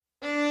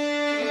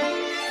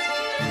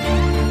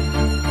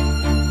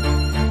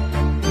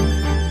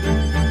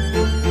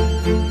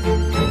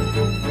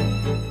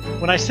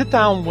When I sit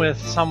down with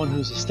someone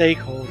who's a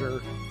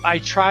stakeholder, I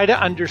try to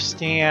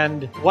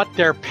understand what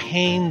their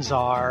pains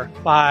are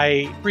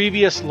by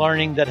previous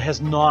learning that has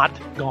not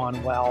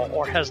gone well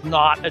or has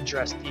not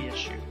addressed the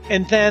issue.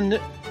 And then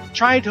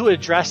try to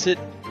address it,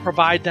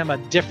 provide them a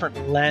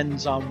different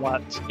lens on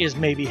what is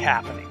maybe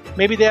happening.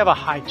 Maybe they have a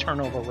high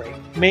turnover rate.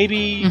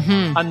 Maybe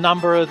a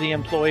number of the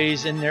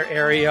employees in their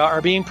area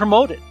are being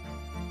promoted.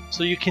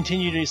 So you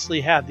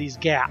continuously have these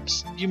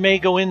gaps. You may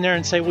go in there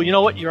and say, well, you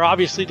know what? You're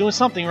obviously doing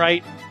something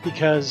right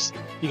because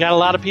you got a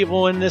lot of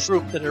people in this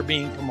group that are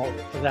being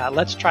promoted for that.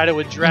 Let's try to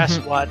address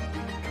what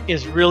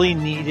is really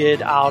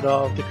needed out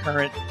of the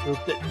current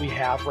group that we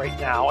have right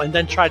now, and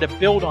then try to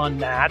build on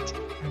that,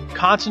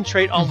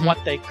 concentrate on what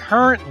they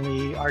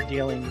currently are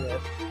dealing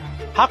with.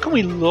 How can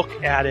we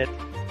look at it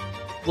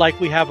like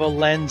we have a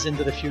lens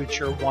into the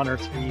future 1 or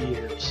 3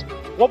 years?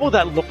 What will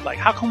that look like?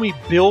 How can we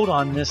build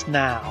on this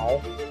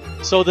now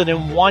so that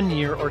in 1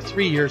 year or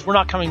 3 years, we're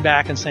not coming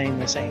back and saying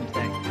the same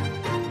thing?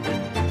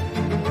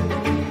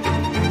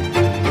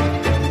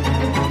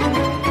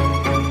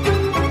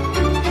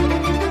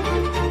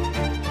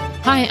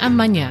 Hi, I'm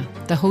Manya,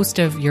 the host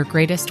of Your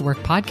Greatest Work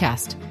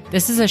podcast.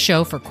 This is a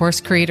show for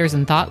course creators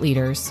and thought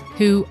leaders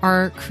who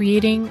are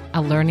creating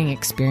a learning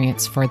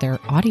experience for their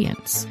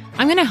audience.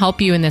 I'm going to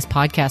help you in this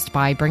podcast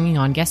by bringing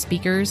on guest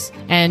speakers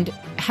and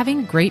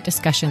having great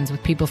discussions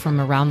with people from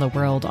around the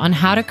world on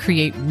how to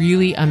create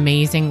really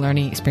amazing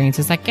learning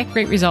experiences that get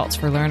great results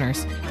for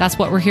learners. That's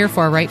what we're here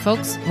for, right,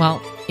 folks?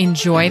 Well,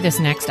 enjoy this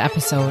next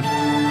episode.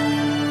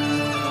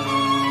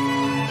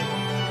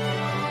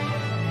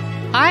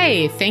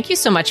 Hi, thank you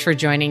so much for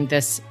joining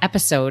this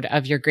episode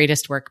of Your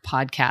Greatest Work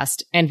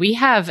podcast. And we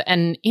have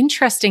an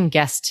interesting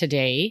guest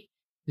today.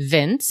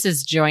 Vince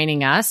is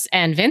joining us.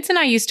 And Vince and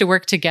I used to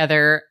work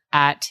together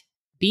at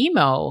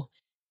BMO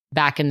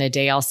back in the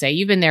day, I'll say.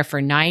 You've been there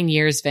for 9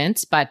 years,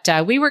 Vince, but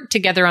we worked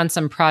together on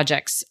some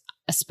projects,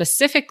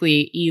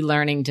 specifically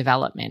e-learning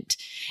development.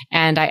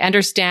 And I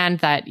understand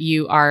that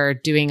you are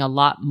doing a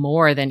lot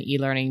more than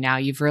e-learning now.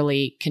 You've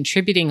really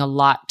contributing a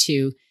lot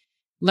to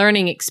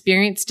learning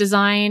experience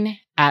design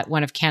at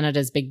one of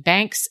Canada's big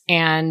banks.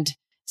 And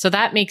so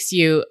that makes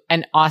you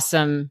an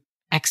awesome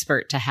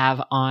expert to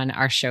have on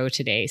our show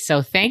today.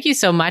 So thank you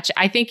so much.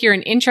 I think you're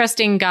an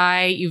interesting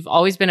guy. You've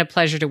always been a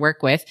pleasure to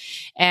work with.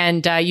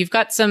 And you've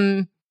got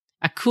a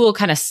cool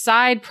kind of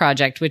side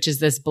project, which is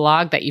this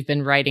blog that you've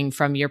been writing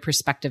from your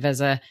perspective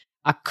as a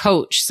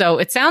coach. So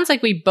it sounds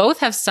like we both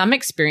have some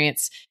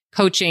experience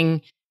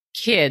coaching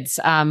kids.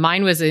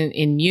 Mine was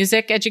in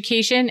music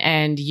education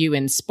and you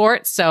in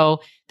sports.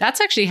 So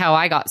that's actually how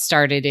I got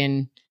started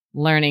in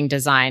learning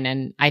design.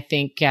 And I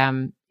think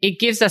it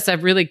gives us a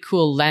really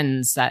cool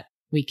lens that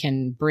we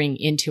can bring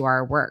into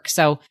our work.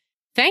 So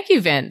thank you,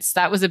 Vince.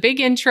 That was a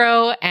big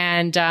intro.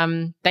 And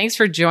thanks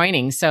for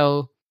joining.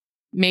 So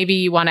maybe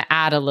you want to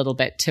add a little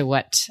bit to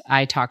what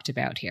I talked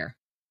about here.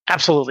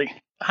 Absolutely.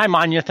 Hi,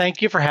 Manya.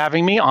 Thank you for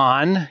having me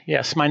on.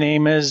 Yes, my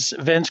name is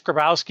Vince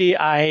Grabowski.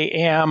 I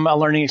am a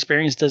learning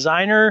experience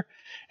designer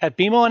at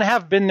BMO and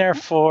have been there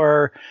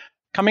for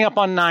coming up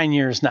on 9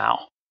 years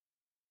now.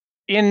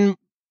 In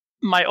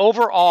my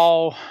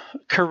overall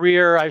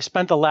career, I've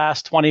spent the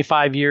last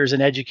 25 years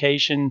in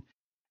education,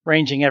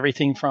 ranging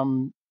everything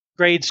from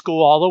grade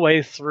school all the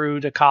way through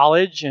to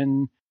college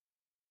and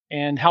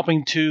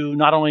helping to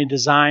not only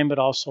design, but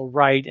also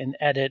write and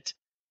edit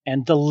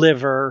and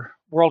deliver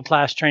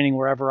world-class training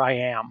wherever I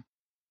am.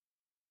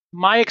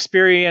 My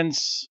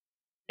experience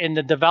in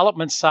the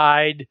development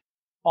side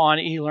on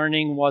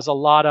e-learning was a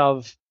lot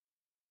of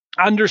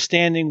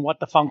understanding what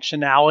the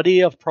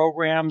functionality of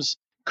programs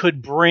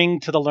could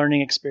bring to the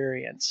learning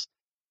experience.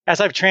 As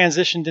I've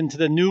transitioned into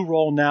the new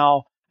role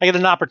now, I get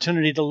an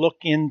opportunity to look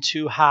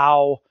into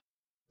how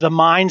the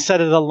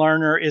mindset of the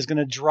learner is going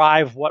to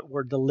drive what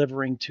we're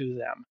delivering to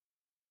them.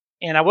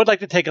 And I would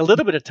like to take a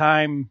little bit of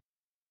time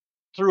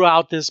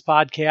throughout this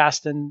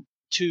podcast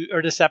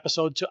or this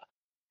episode to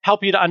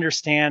help you to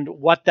understand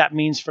what that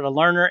means for the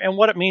learner and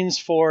what it means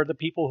for the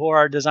people who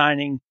are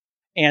designing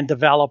and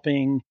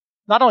developing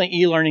not only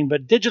e-learning,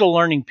 but digital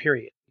learning,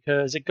 period,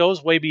 because it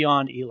goes way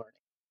beyond e-learning.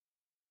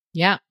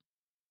 Yeah.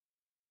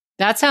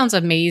 That sounds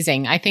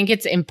amazing. I think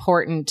it's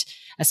important,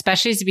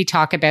 especially as we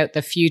talk about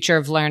the future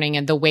of learning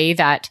and the way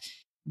that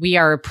we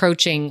are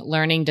approaching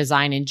learning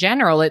design in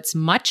general. It's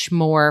much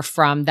more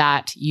from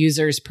that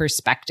user's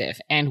perspective.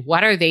 And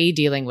what are they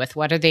dealing with?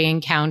 What are they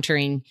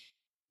encountering?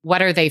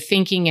 What are they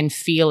thinking and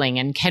feeling?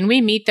 And can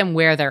we meet them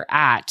where they're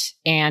at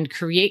and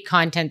create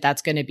content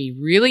that's going to be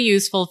really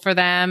useful for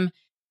them,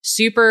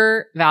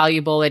 super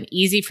valuable and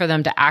easy for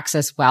them to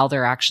access while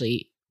they're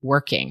actually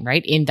working,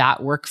 right, in that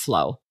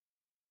workflow.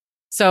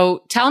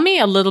 So tell me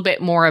a little bit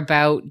more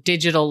about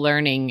digital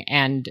learning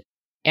and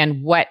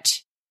what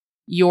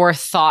your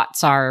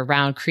thoughts are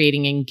around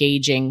creating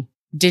engaging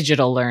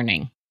digital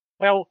learning.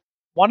 Well,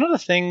 one of the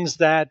things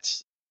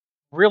that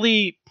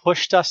really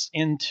pushed us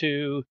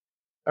into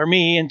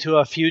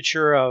a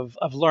future of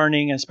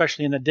learning,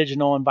 especially in the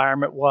digital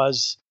environment,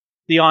 was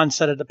the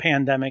onset of the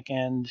pandemic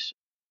and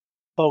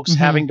folks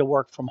having to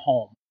work from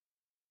home.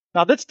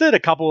 Now, this did a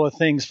couple of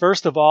things.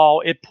 First of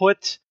all, it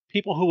put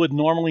people who would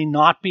normally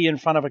not be in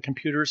front of a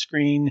computer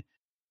screen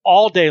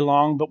all day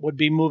long, but would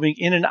be moving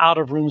in and out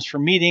of rooms for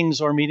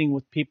meetings or meeting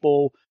with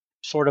people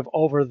sort of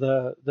over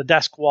the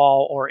desk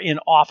wall or in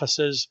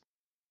offices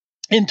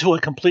into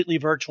a completely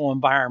virtual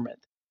environment.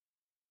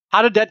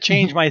 How did that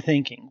change my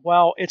thinking?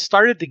 Well, it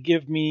started to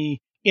give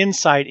me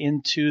insight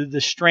into the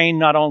strain,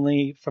 not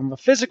only from a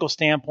physical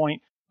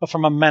standpoint, but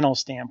from a mental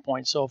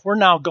standpoint. So if we're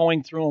now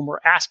going through and we're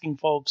asking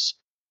folks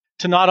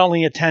to not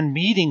only attend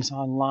meetings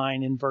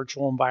online in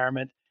virtual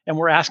environment, and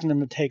we're asking them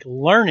to take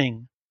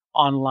learning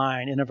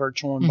online in a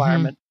virtual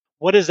environment,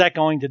 what is that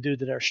going to do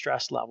to their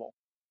stress level?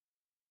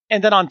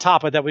 And then on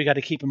top of that, we got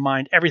to keep in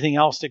mind everything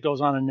else that goes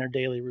on in their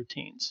daily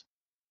routines.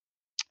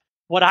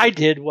 What I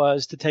did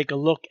was to take a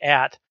look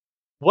at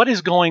what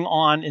is going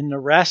on in the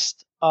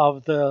rest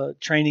of the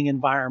training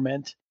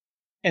environment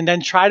and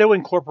then try to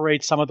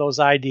incorporate some of those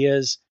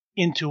ideas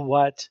into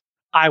what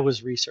I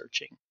was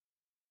researching.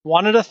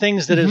 One of the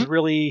things that has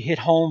really hit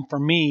home for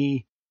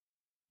me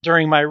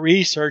during my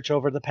research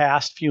over the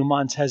past few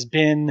months has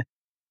been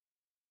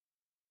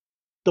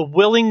the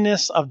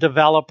willingness of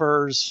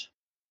developers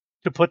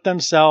to put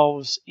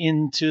themselves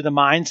into the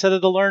mindset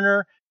of the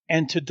learner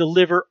and to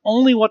deliver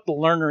only what the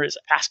learner is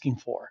asking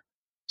for.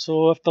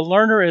 So if the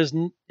learner is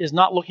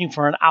not looking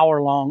for an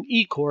hour-long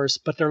e-course,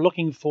 but they're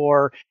looking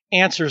for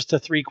answers to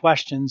 3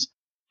 questions,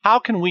 how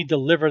can we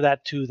deliver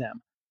that to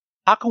them?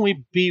 How can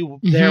we be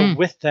there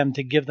with them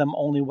to give them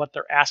only what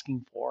they're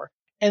asking for?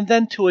 And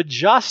then to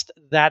adjust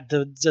that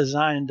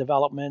design and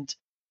development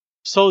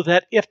so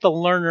that if the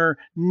learner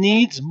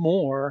needs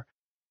more,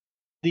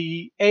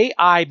 the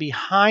AI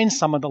behind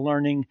some of the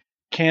learning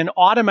can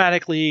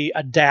automatically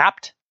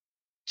adapt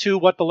to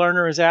what the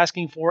learner is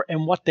asking for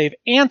and what they've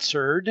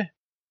answered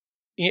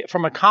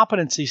from a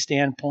competency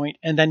standpoint,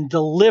 and then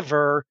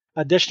deliver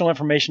additional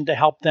information to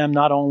help them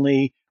not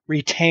only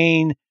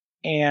retain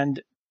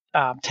and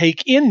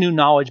take in new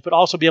knowledge, but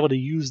also be able to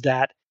use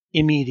that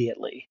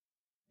immediately,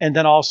 and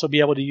then also be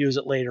able to use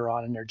it later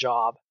on in their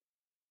job.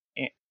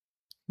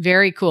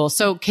 Very cool.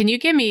 So can you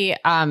give me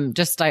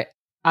just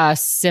a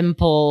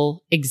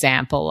simple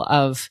example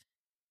of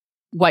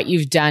what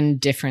you've done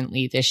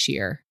differently this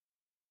year?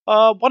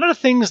 One of the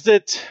things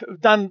that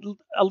I've done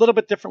a little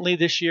bit differently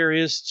this year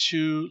is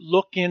to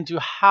look into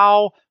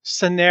how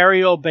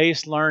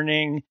scenario-based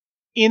learning,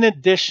 in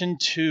addition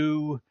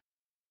to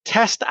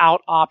test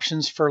out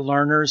options for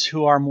learners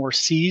who are more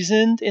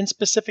seasoned in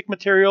specific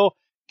material,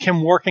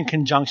 can work in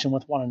conjunction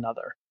with one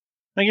another.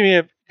 I'll give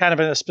you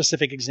a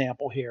specific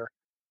example here.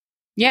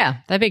 Yeah,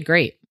 that'd be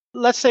great.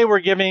 Let's say we're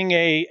giving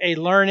a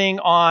learning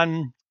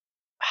on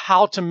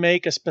how to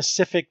make a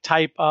specific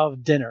type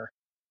of dinner.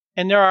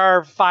 And there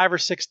are 5 or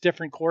 6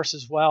 different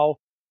courses. Well,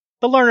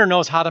 the learner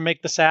knows how to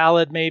make the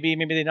salad, maybe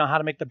they know how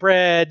to make the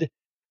bread,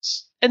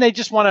 and they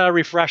just want a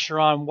refresher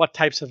on what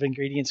types of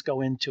ingredients go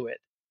into it.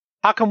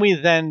 How can we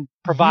then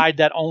provide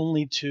that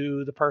only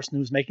to the person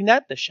who's making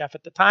that, the chef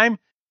at the time?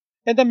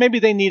 And then maybe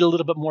they need a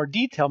little bit more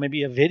detail,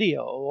 maybe a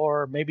video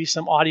or maybe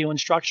some audio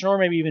instruction or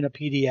maybe even a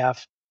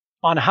PDF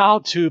on how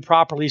to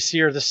properly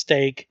sear the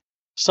steak,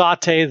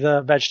 saute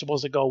the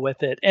vegetables that go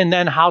with it, and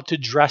then how to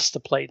dress the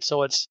plate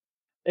so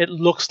it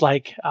looks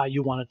like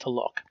you want it to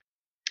look.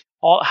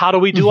 How do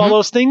we do all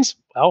those things?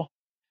 Well,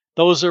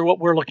 those are what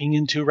we're looking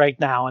into right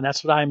now, and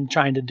that's what I'm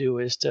trying to do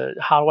is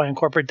how do I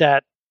incorporate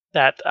that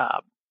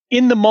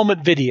in the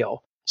moment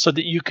video so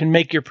that you can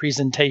make your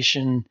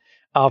presentation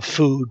of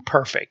food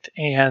perfect,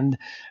 and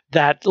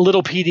that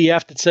little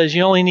PDF that says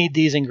you only need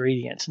these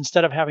ingredients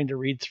instead of having to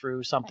read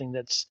through something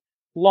that's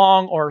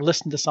long or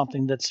listen to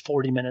something that's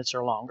 40 minutes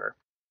or longer.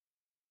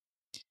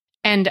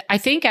 And I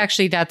think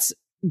actually that's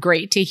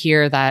great to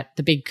hear that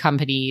the big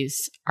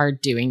companies are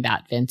doing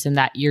that, Vince, and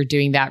that you're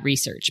doing that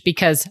research,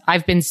 because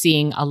I've been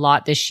seeing a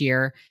lot this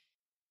year,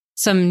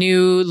 some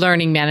new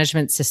learning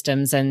management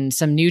systems and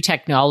some new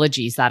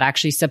technologies that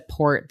actually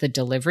support the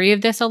delivery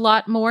of this a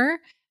lot more,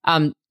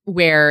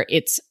 where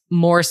it's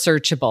more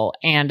searchable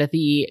and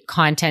the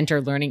content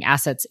or learning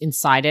assets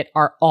inside it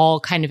are all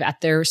kind of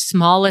at their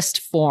smallest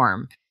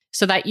form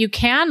so that you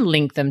can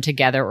link them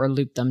together or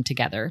loop them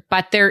together,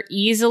 but they're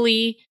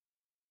easily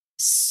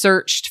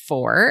searched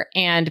for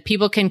and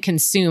people can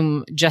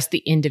consume just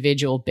the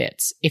individual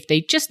bits. If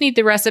they just need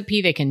the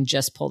recipe, they can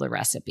just pull the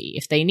recipe.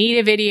 If they need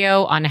a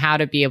video on how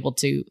to be able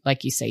to,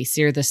 like you say,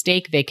 sear the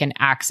steak, they can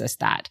access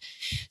that.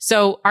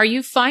 So are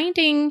you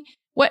finding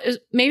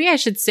maybe I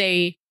should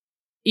say,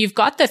 you've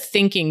got the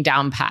thinking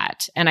down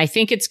pat. And I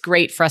think it's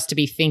great for us to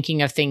be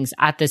thinking of things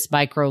at this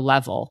micro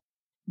level.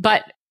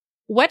 But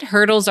what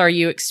hurdles are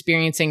you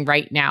experiencing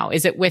right now?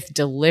 Is it with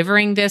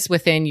delivering this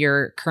within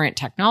your current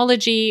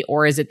technology,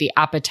 or is it the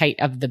appetite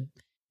of the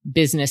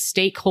business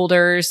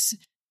stakeholders?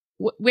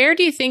 Where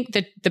do you think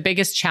that the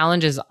biggest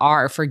challenges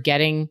are for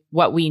getting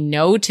what we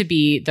know to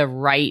be the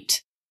right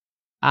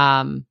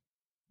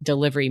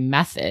delivery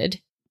method?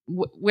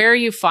 Where are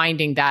you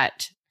finding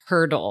that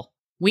hurdle?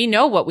 We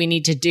know what we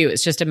need to do.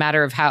 It's just a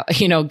matter of how,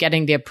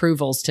 getting the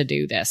approvals to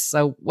do this.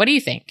 So what do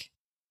you think?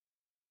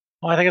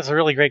 Well, I think it's a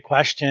really great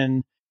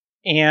question.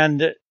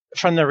 And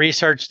from the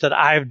research that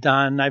I've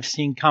done, I've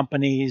seen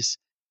companies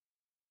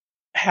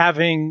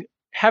having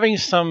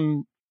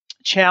some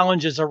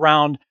challenges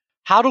around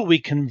how do we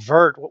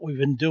convert what we've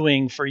been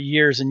doing for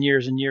years and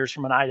years and years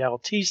from an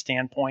ILT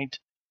standpoint,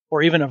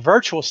 or even a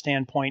virtual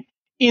standpoint,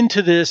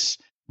 into this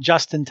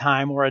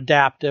just-in-time or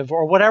adaptive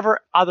or whatever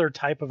other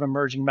type of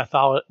emerging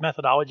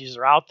methodologies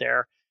are out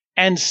there,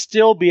 and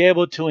still be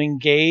able to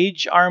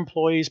engage our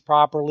employees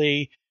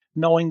properly,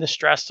 knowing the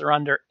stress they're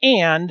under,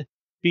 and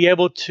be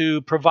able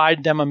to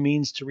provide them a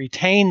means to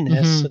retain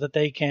this so that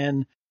they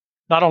can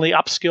not only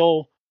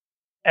upskill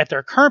at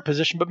their current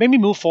position, but maybe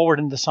move forward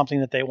into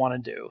something that they want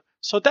to do.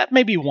 So that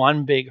may be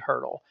one big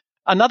hurdle.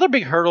 Another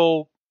big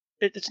hurdle,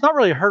 it's not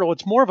really a hurdle,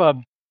 it's more of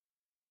an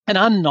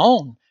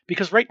unknown,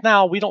 because right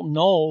now we don't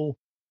know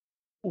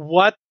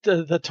what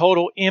the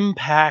total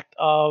impact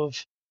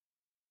of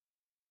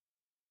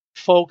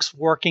folks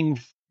working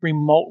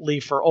remotely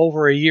for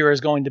over a year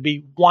is going to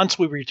be once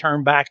we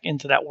return back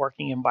into that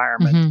working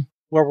environment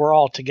where we're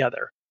all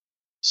together.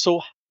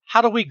 So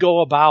how do we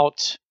go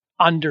about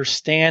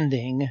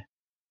understanding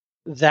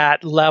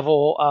that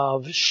level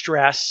of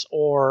stress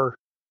or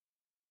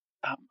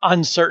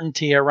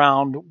uncertainty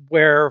around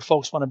where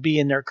folks want to be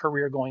in their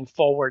career going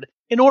forward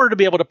in order to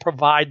be able to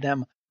provide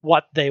them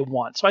what they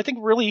want? So I think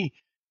really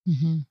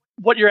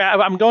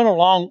I'm going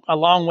a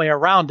long way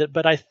around it,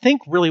 but I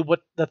think really what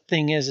the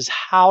thing is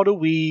how do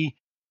we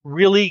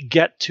really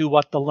get to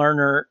what the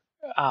learner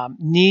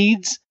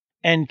needs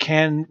and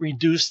can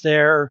reduce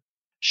their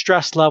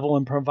stress level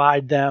and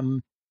provide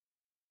them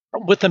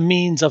with a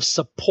means of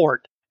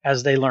support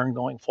as they learn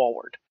going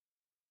forward.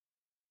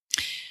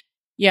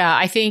 Yeah,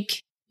 I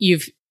think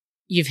you've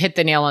hit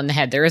the nail on the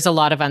head. There is a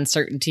lot of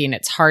uncertainty, and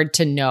it's hard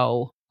to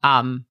know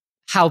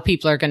how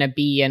people are going to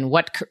be and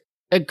what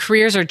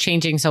careers are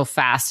changing so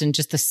fast, and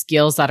just the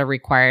skills that are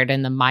required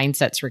and the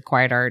mindsets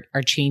required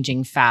are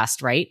changing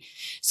fast, right?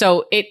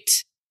 So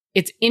it's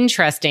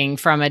interesting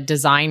from a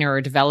designer or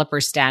developer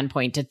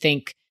standpoint to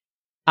think,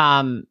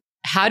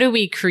 how do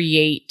we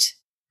create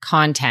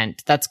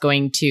content that's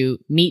going to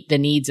meet the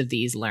needs of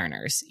these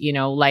learners? You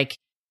know, like,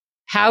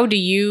 how do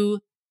you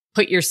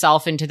put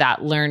yourself into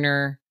that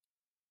learner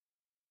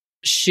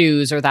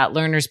shoes or that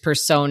learner's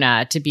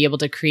persona to be able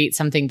to create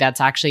something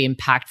that's actually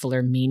impactful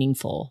or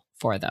meaningful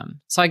for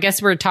them? So I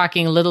guess we're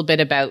talking a little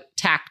bit about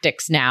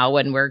tactics now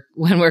when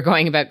we're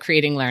going about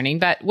creating learning,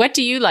 but what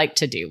do you like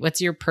to do? What's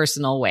your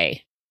personal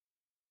way?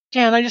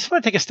 Yeah, and I just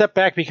want to take a step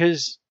back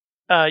because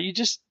you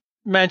just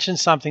mentioned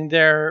something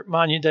there,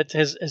 Manya, that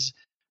has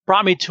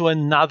brought me to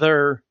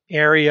another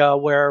area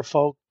where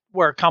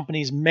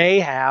companies may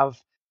have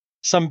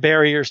some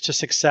barriers to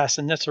success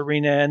in this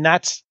arena, and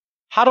that's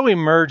how do we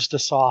merge the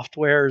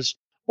softwares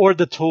or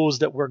the tools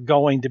that we're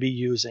going to be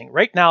using?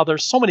 Right now,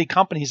 there's so many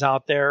companies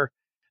out there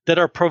that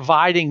are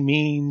providing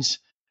means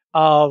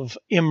of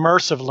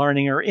immersive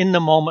learning or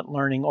in-the-moment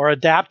learning or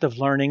adaptive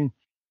learning,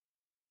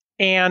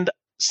 and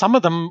some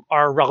of them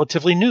are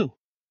relatively new.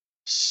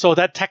 So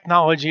that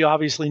technology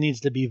obviously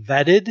needs to be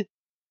vetted.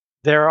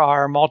 There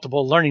are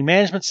multiple learning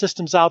management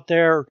systems out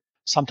there.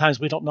 Sometimes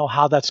we don't know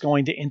how that's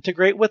going to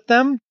integrate with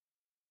them.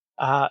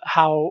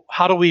 How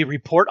do we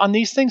report on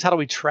these things? How do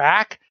we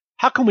track?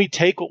 How can we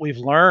take what we've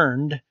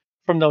learned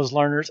from those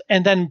learners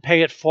and then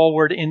pay it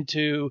forward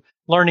into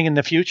learning in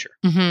the future?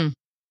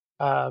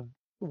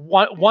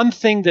 One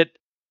thing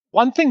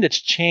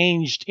that's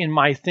changed in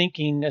my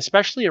thinking,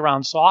 especially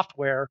around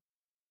software,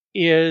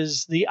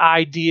 is the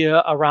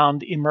idea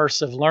around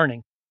immersive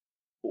learning.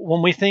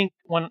 One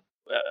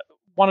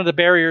of the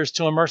barriers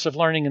to immersive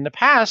learning in the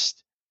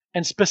past,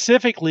 and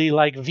specifically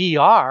like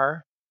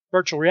VR,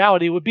 virtual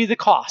reality, would be the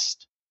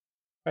cost.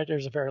 Right?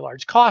 There's a very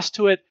large cost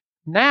to it.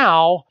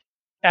 Now,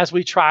 as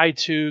we try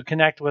to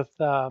connect with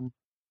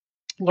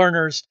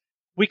learners,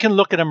 we can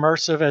look at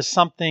immersive as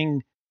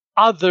something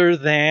other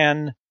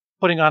than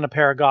putting on a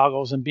pair of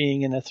goggles and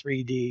being in a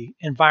 3D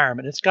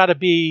environment. It's got to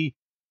be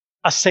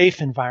a safe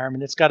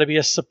environment. It's got to be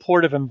a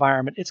supportive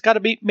environment. It's got to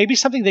be maybe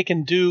something they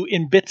can do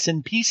in bits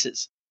and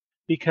pieces,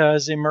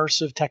 because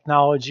immersive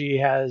technology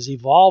has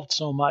evolved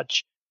so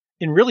much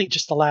in really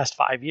just the last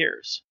 5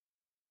 years.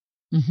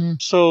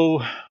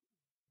 So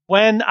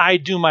when I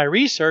do my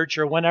research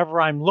or whenever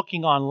I'm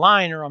looking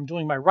online or I'm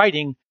doing my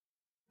writing,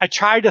 I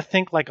try to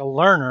think like a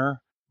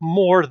learner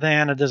more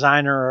than a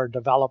designer or a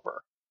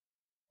developer.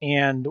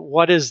 And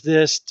what is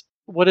this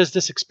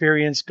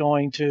experience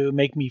going to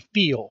make me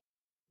feel?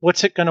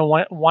 What's it going to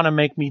want to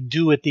make me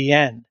do at the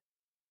end?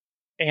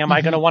 Am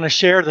I going to want to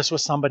share this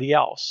with somebody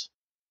else?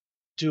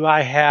 Do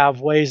I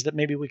have ways that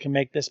maybe we can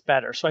make this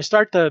better? So I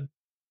start to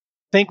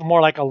think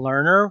more like a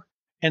learner,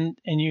 and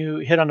you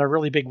hit on a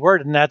really big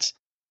word, and that's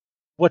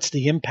what's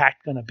the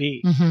impact going to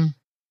be?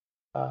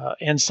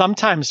 And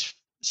sometimes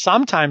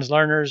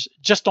learners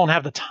just don't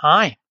have the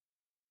time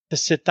to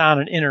sit down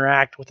and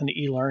interact with an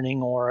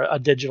e-learning or a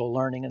digital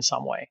learning in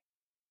some way.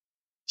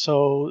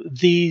 So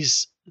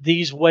these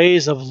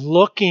ways of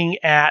looking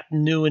at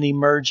new and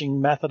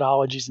emerging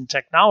methodologies and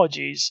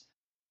technologies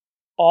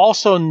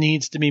also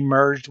needs to be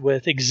merged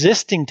with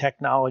existing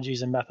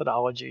technologies and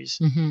methodologies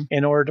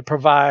in order to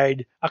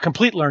provide a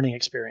complete learning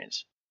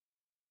experience.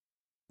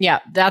 Yeah,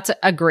 that's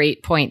a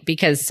great point,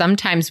 because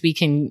sometimes we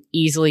can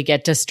easily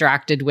get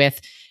distracted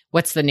with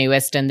what's the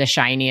newest and the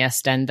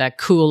shiniest and the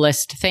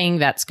coolest thing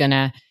that's going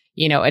to,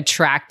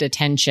 attract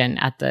attention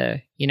at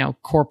the,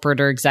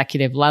 corporate or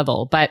executive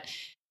level. But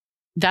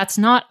that's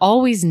not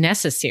always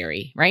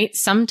necessary, right?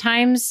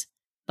 Sometimes,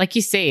 like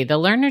you say, the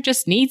learner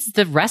just needs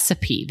the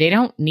recipe. They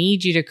don't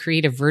need you to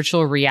create a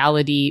virtual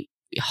reality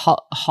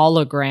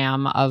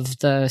hologram of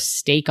the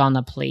steak on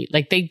the plate.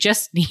 Like, they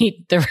just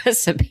need the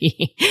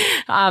recipe.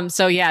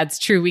 So yeah, it's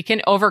true. We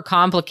can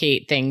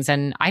overcomplicate things.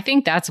 And I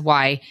think that's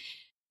why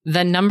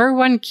the number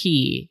one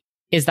key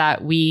is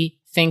that we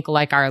think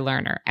like our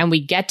learner and we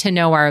get to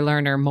know our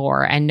learner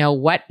more and know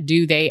what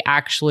do they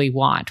actually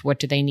want? What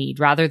do they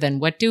need? Rather than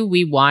what do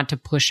we want to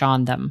push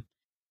on them?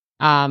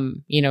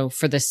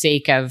 For the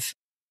sake of,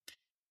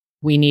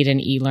 we need an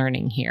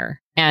e-learning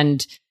here.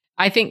 And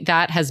I think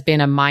that has been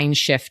a mind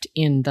shift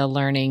in the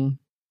learning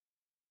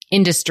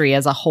industry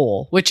as a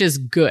whole, which is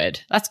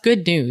good. That's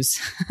good news.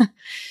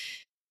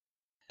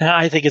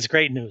 I think it's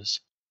great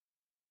news.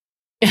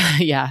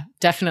 Yeah,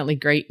 definitely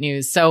great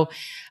news. So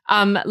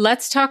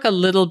let's talk a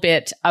little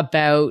bit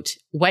about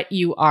what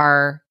you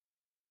are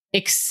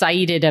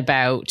excited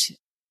about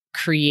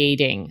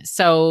creating.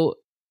 So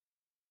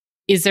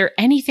is there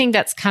anything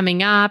that's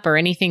coming up or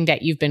anything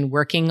that you've been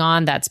working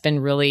on that's been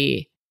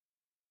really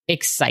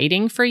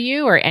exciting for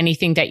you, or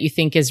anything that you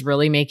think is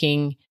really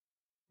making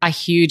a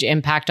huge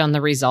impact on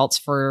the results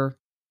for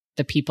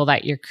the people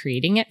that you're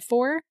creating it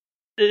for?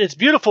 It's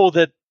beautiful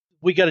that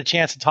we got a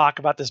chance to talk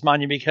about this,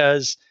 Manya,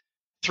 because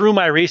through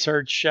my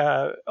research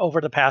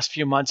over the past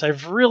few months,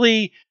 I've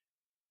really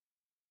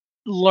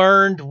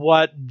learned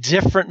what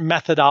different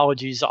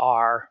methodologies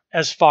are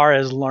as far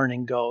as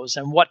learning goes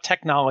and what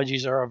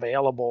technologies are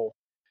available.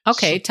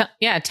 Okay.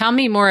 Tell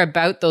me more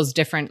about those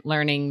different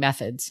learning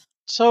methods.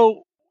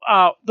 So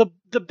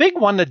the big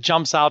one that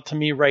jumps out to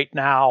me right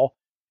now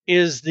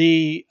is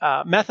the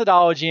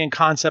methodology and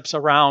concepts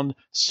around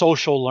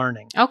social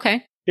learning.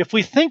 Okay. If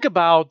we think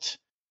about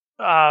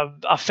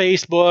a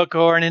Facebook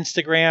or an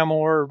Instagram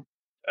or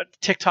a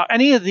TikTok,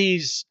 any of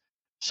these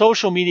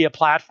social media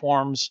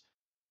platforms,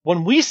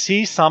 when we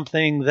see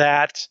something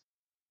that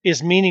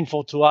is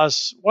meaningful to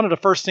us, one of the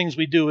first things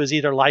we do is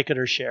either like it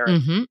or share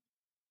it. Mm-hmm.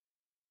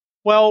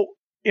 Well,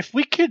 if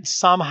we could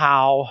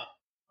somehow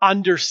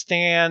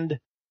understand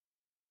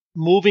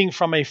moving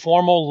from a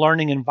formal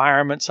learning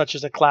environment, such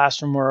as a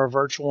classroom or a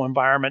virtual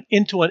environment,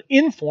 into an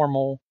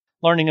informal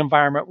learning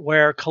environment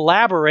where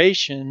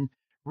collaboration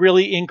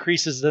really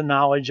increases the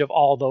knowledge of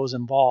all those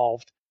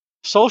involved,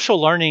 social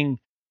learning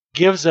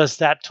gives us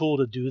that tool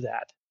to do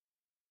that.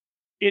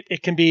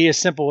 It can be as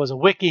simple as a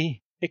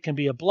wiki. It can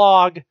be a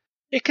blog.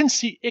 It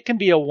can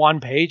be a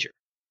one-pager.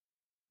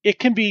 It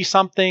can be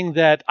something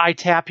that I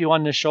tap you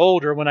on the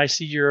shoulder when I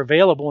see you're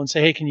available and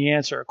say, hey, can you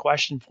answer a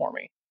question for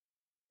me?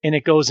 And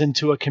it goes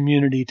into a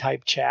community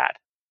type chat.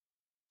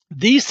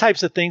 These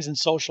types of things in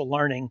social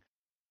learning,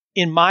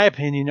 in my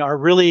opinion, are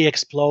really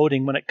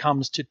exploding when it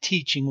comes to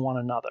teaching one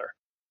another.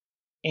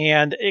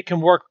 And it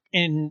can work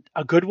in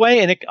a good way,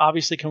 and it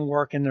obviously can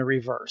work in the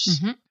reverse.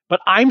 Mm-hmm.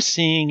 But I'm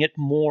seeing it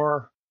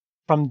more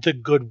from the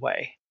good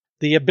way.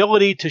 The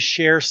ability to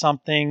share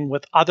something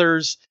with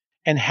others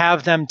and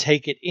have them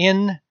take it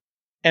in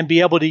and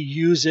be able to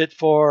use it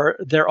for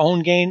their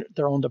own gain,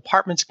 their own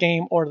department's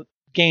gain, or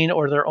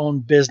their own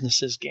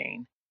business's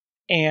gain,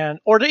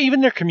 or to even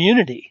their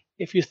community.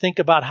 If you think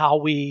about how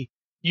we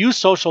use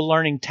social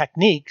learning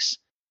techniques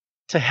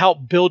to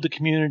help build the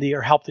community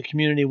or help the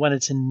community when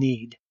it's in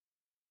need.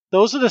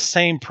 Those are the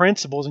same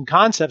principles and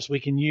concepts we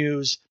can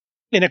use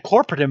in a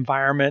corporate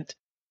environment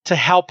to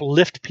help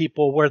lift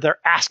people where they're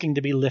asking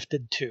to be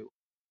lifted to.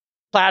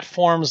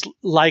 Platforms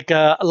like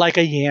a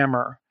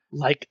Yammer,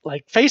 like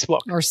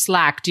Facebook or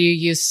Slack. Do you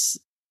use,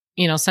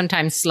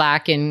 sometimes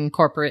Slack in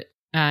corporate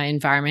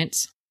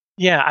environments?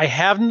 Yeah, I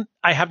have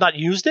not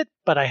used it,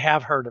 but I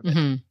have heard of it.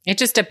 Mm-hmm. It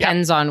just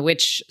depends on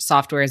which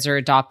softwares are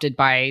adopted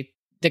by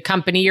the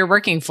company you're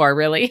working for,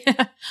 really.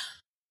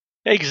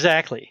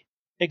 Exactly.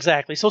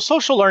 So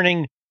social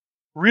learning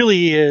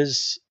really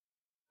is,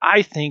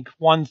 I think,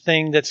 one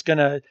thing that's going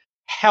to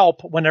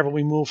help whenever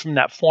we move from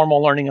that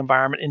formal learning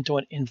environment into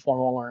an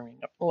informal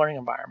learning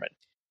environment.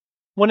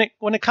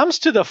 When it comes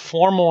to the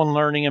formal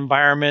learning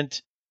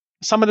environment,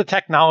 some of the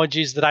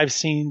technologies that I've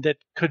seen that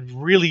could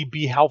really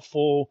be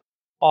helpful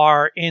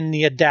are in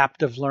the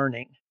adaptive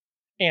learning.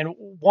 And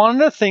one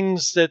of the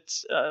things that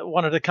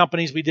one of the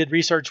companies we did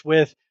research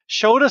with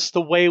showed us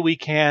the way we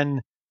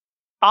can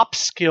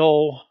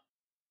upskill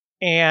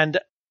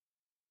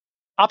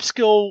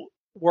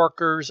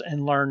workers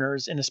and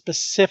learners in a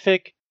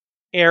specific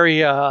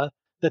area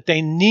that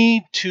they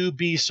need to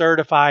be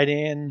certified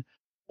in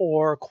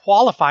or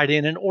qualified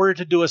in order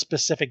to do a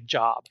specific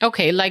job.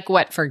 Okay, like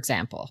what, for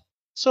example?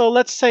 So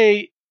let's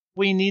say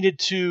we needed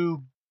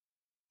to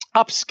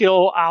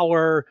upskill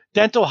our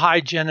dental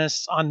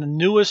hygienists on the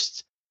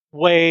newest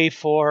way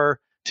for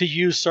to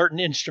use certain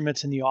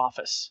instruments in the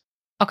office.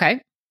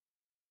 Okay.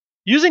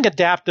 Using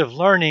adaptive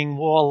learning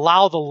will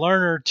allow the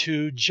learner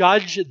to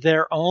judge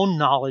their own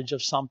knowledge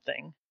of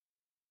something.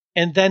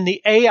 And then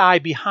the AI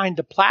behind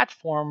the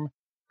platform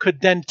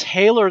could then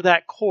tailor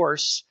that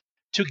course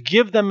to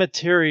give them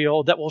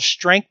material that will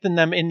strengthen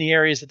them in the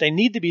areas that they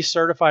need to be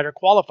certified or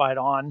qualified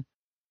on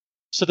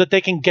so that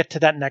they can get to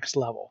that next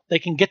level. They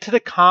can get to the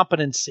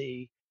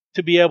competency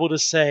to be able to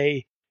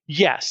say,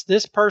 yes,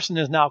 this person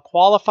is now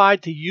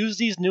qualified to use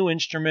these new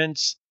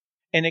instruments,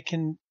 and it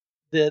can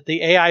the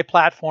AI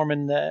platform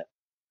and the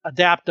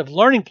adaptive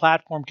learning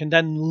platform can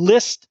then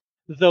list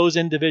those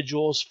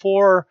individuals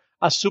for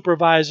a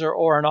supervisor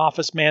or an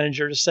office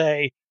manager to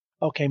say,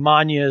 okay,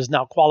 Manya is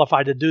now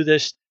qualified to do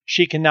this.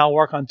 She can now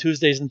work on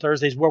Tuesdays and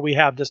Thursdays where we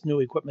have this new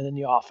equipment in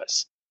the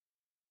office.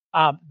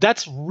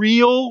 That's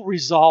real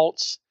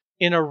results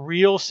in a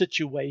real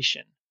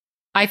situation.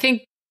 I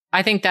think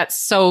that's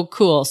so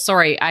cool.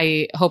 Sorry,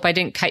 I hope I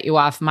didn't cut you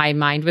off. My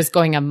mind was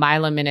going a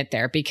mile a minute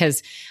there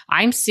because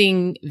I'm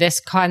seeing this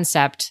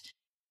concept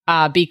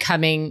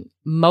becoming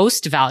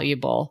most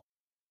valuable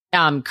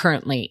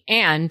currently.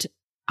 And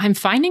I'm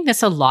finding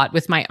this a lot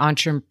with my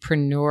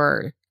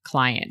entrepreneur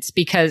clients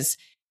because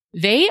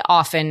they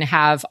often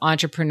have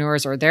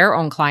entrepreneurs or their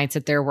own clients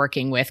that they're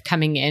working with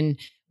coming in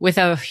with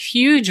a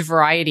huge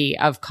variety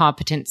of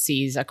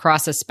competencies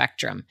across a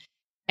spectrum.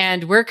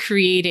 And we're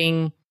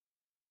creating,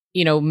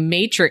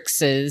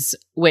 matrices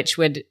which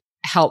would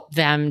help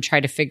them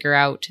try to figure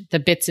out the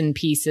bits and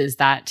pieces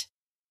that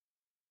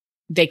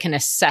they can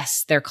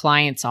assess their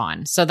clients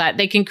on so that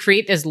they can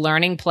create this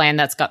learning plan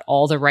that's got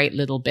all the right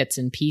little bits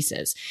and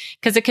pieces.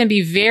 Because it can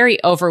be very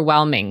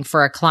overwhelming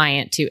for a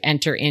client to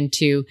enter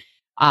into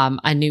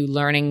a new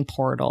learning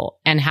portal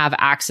and have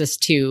access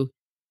to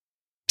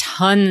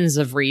tons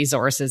of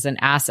resources and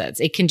assets.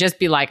 It can just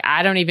be like,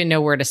 I don't even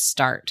know where to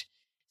start.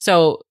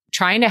 So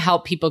trying to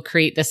help people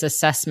create this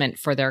assessment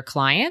for their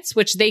clients,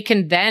 which they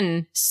can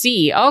then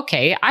see,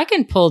 okay, I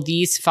can pull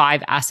these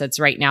 5 assets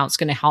right now. It's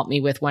going to help me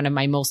with one of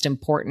my most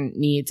important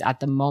needs at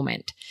the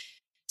moment.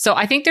 So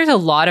I think there's a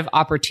lot of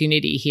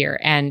opportunity here,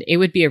 and it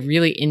would be a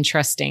really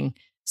interesting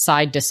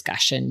side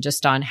discussion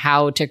just on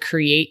how to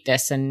create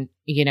this and,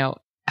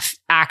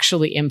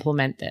 actually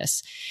implement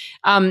this.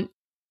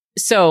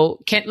 So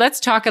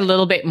let's talk a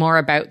little bit more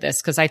about this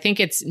because I think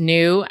it's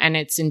new and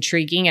it's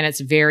intriguing and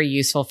it's very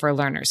useful for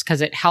learners because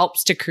it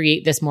helps to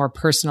create this more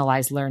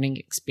personalized learning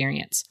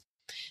experience.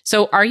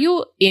 So are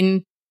you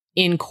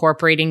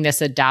incorporating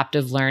this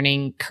adaptive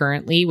learning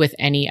currently with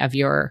any of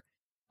your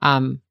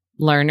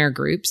learner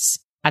groups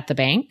at the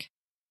bank?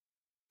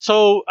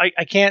 So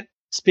I can't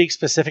speak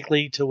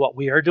specifically to what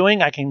we are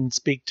doing. I can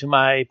speak to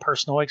my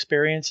personal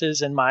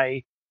experiences and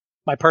my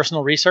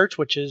personal research,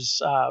 which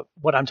is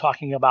what I'm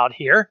talking about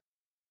here.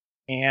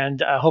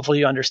 And hopefully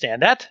you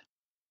understand that.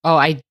 Oh,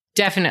 I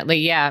definitely,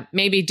 yeah.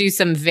 Maybe do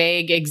some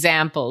vague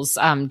examples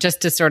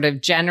just to sort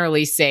of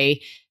generally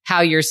say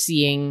how you're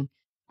seeing,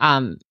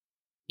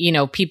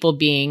 people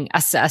being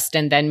assessed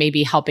and then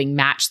maybe helping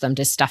match them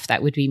to stuff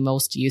that would be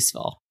most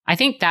useful. I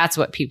think that's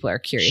what people are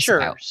curious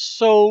about.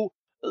 So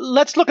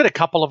let's look at a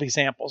couple of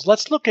examples.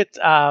 Let's look at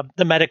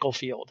the medical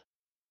field.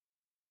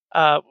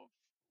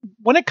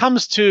 When it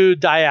comes to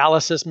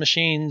dialysis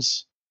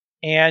machines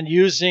and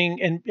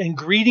using and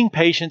greeting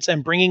patients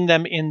and bringing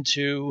them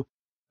into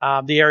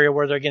the area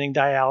where they're getting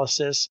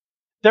dialysis,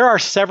 there are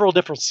several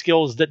different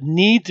skills that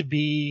need to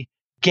be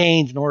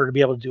gained in order to be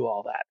able to do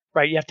all that,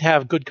 right? You have to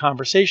have good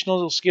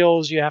conversational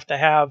skills. You have to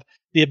have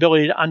the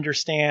ability to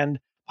understand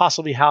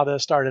possibly how to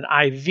start an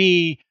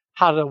IV,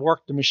 how to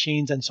work the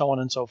machines, and so on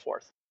and so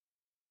forth.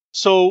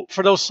 So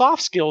for those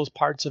soft skills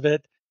parts of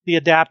it, the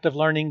adaptive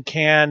learning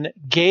can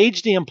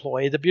gauge the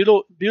employee. The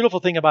beautiful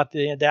thing about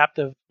the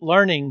adaptive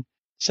learning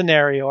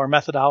scenario or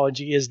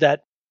methodology is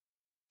that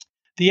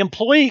the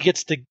employee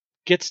gets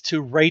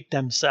to rate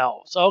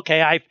themselves.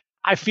 Okay,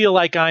 I feel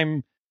like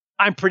I'm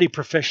pretty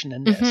proficient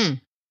in this. Mm-hmm.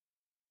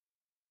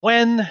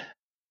 When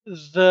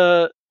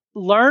the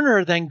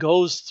learner then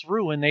goes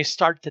through and they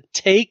start to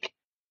take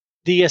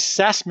the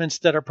assessments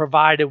that are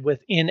provided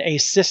within a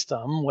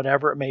system,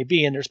 whatever it may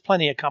be, and there's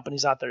plenty of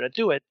companies out there that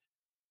do it,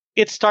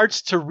 it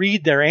starts to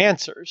read their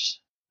answers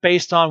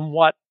based on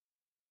what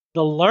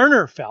the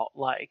learner felt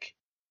like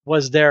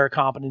was their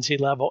competency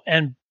level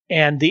and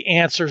the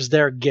answers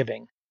they're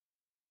giving.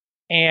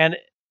 And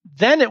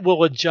then it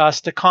will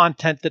adjust the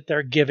content that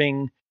they're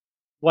giving,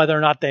 whether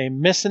or not they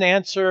miss an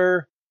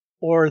answer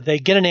or they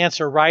get an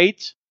answer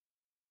right.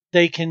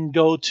 They can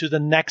go to the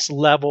next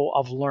level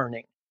of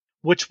learning,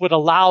 which would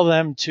allow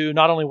them to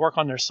not only work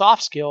on their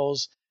soft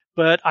skills,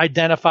 but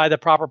identify the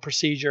proper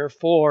procedure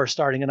for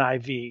starting an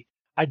IV,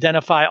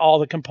 identify all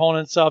the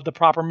components of the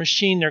proper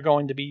machine they're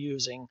going to be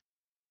using,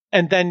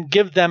 and then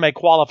give them a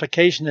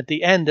qualification at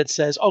the end that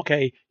says,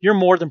 okay, you're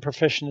more than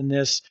proficient in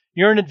this.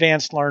 You're an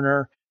advanced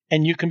learner,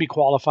 and you can be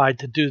qualified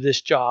to do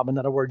this job. In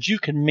other words, you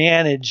can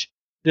manage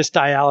this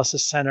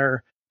dialysis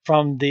center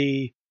from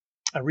the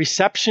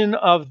reception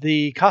of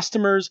the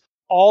customers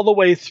all the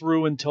way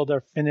through until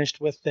they're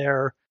finished with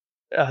their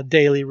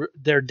daily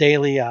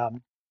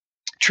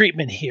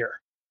treatment here.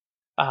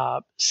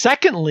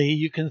 Secondly,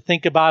 you can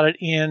think about it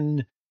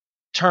in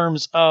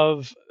terms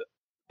of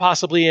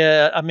possibly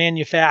a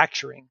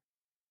manufacturing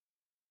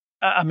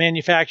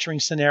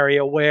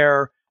scenario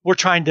where we're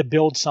trying to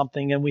build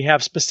something and we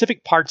have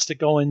specific parts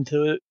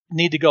that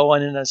need to go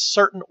in a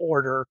certain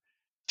order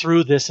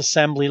through this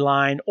assembly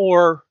line,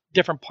 or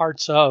different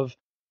parts of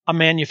a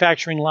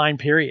manufacturing line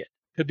period.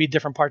 Could be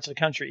different parts of the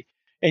country.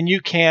 And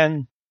you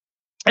can,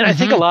 and I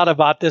think a lot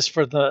about this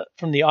from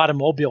the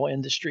automobile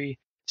industry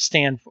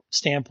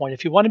standpoint.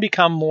 If you want to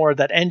become more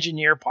that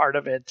engineer part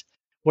of it,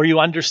 where you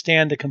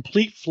understand the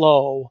complete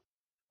flow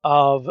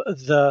of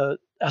the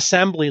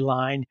assembly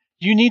line,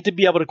 you need to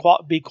be able to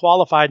be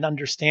qualified and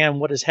understand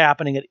what is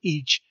happening at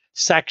each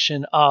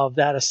section of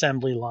that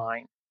assembly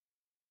line.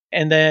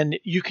 And then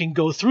you can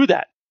go through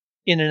that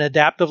in an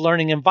adaptive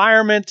learning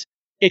environment.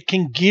 It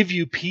can give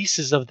you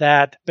pieces of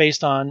that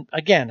based on,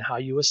 again, how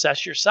you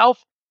assess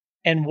yourself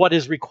and what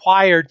is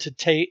required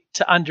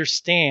to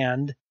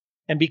understand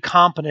and be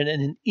competent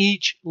in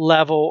each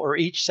level or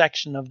each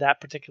section of that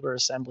particular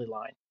assembly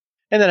line.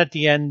 And then at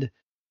the end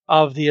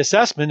of the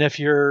assessment, if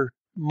you're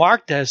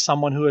marked as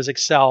someone who has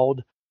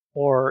excelled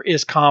or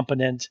is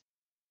competent,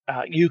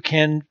 you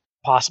can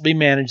possibly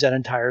manage that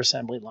entire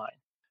assembly line.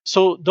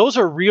 So those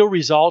are real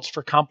results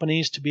for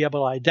companies to be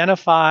able to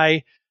identify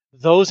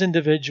those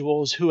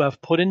individuals who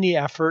have put in the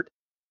effort,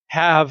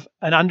 have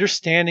an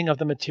understanding of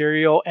the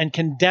material, and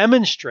can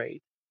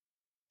demonstrate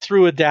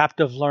through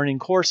adaptive learning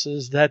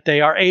courses that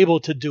they are able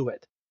to do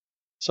it.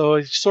 So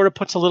it sort of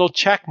puts a little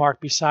check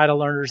mark beside a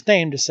learner's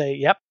name to say,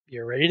 yep,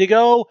 you're ready to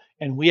go,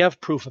 and we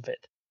have proof of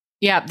it.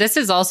 Yeah, this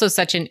is also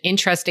such an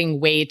interesting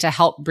way to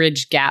help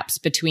bridge gaps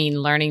between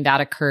learning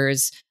that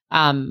occurs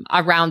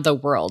around the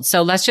world.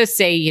 So let's just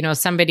say,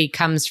 somebody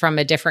comes from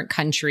a different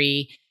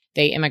country,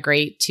 they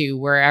immigrate to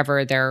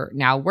wherever they're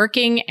now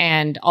working,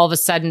 and all of a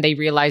sudden they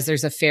realize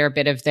there's a fair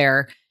bit of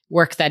their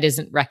work that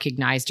isn't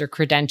recognized or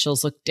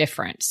credentials look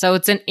different. So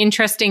it's an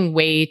interesting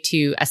way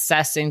to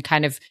assess and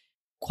kind of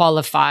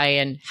qualify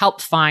and help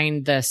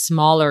find the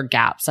smaller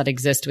gaps that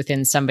exist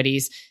within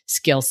somebody's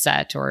skill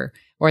set or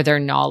their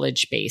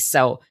knowledge base.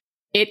 So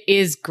it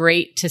is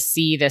great to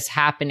see this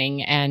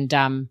happening. And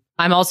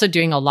I'm also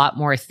doing a lot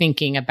more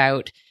thinking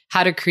about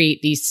how to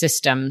create these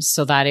systems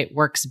so that it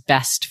works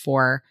best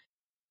for,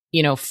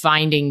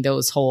 finding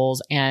those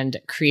holes and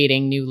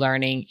creating new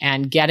learning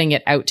and getting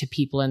it out to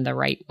people in the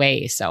right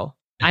way. So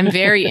I'm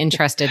very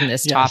interested in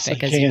this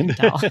topic, as you can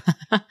tell.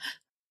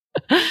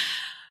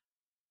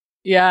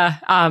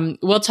 Yeah.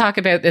 We'll talk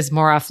about this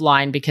more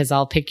offline because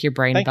I'll pick your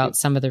brain about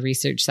some of the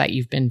research that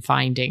you've been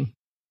finding.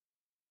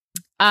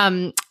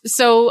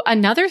 So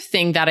another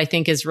thing that I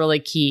think is really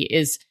key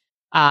is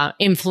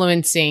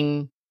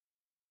influencing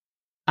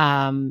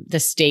the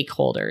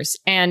stakeholders.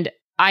 And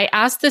I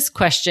ask this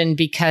question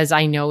because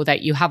I know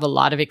that you have a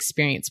lot of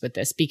experience with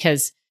this,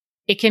 because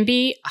it can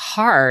be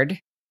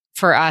hard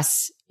for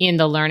us in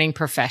the learning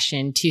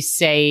profession to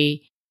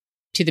say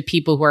to the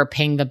people who are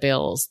paying the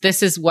bills,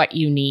 this is what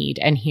you need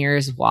and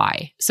here's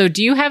why. So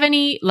do you have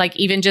any,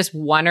 even just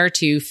one or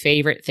two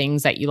favorite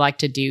things that you like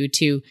to do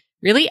to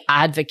really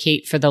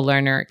advocate for the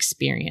learner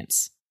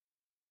experience?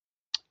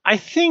 I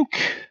think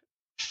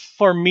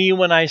for me,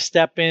 when I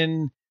step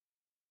in,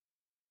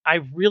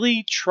 I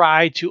really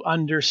try to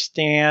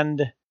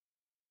understand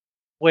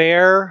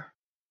where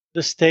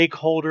the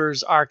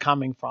stakeholders are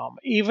coming from.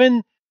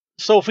 Even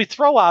so, if we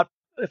throw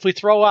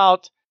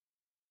out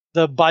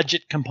the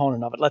budget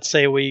component of it, let's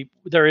say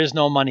there is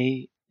no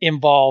money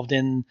involved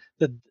in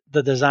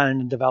the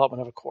design and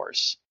development of a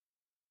course.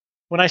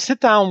 When I sit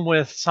down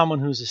with someone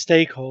who's a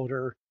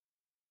stakeholder,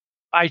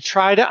 I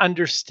try to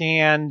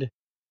understand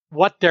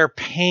what their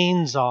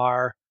pains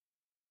are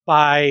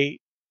by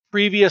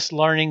previous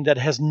learning that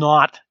has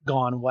not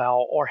gone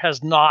well or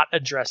has not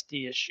addressed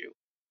the issue.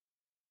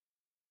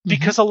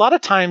 Because a lot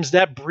of times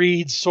that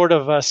breeds sort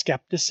of a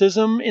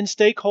skepticism in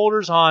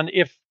stakeholders on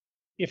if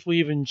we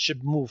even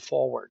should move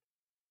forward.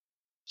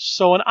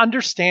 So an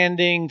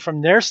understanding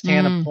from their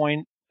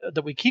standpoint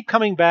that we keep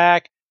coming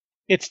back,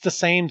 it's the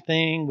same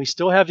thing, we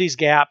still have these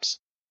gaps,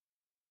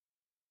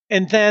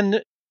 and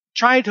then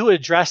try to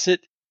address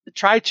it,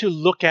 try to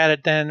look at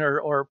it then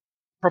or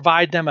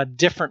provide them a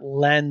different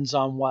lens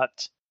on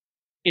what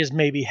is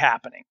maybe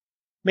happening.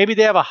 Maybe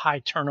they have a high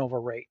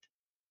turnover rate.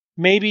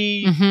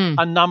 Maybe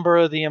a number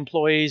of the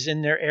employees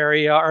in their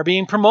area are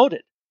being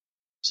promoted.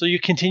 So you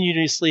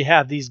continuously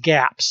have these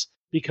gaps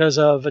because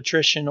of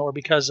attrition or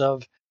because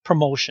of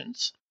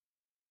promotions.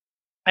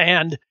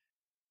 And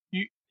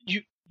you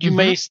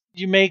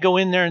may go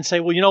in there and say,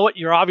 well, you know what,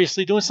 you're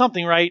obviously doing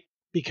something right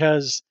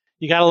because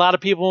you got a lot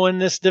of people in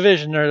this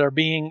division or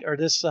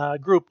this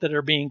group that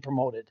are being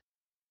promoted.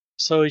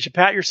 So you should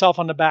pat yourself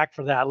on the back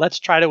for that. Let's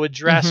try to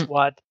address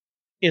what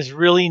is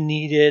really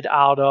needed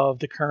out of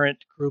the current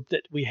group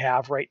that we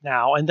have right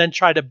now, and then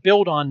try to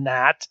build on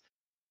that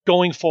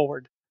going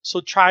forward.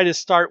 So try to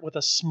start with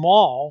a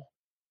small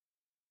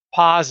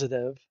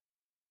positive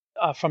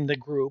from the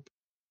group,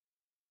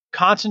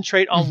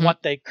 concentrate on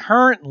what they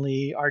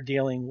currently are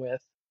dealing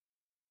with,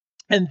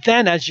 And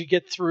then as you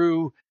get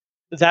through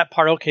that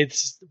part, okay,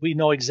 we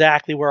know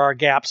exactly where our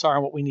gaps are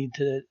and what we need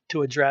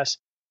to address.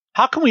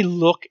 How can we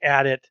look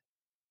at it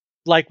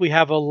like we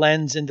have a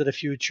lens into the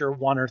future,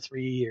 1 or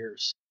 3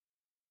 years?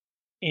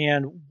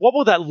 And what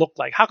will that look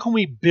like? How can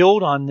we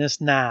build on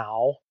this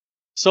now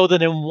so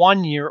that in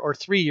 1 year or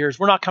 3 years,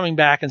 we're not coming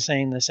back and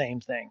saying the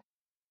same thing?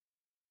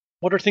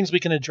 What are things we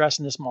can address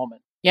in this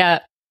moment? Yeah,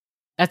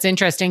 that's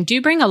interesting. Do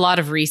you bring a lot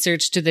of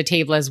research to the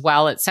table as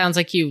well? It sounds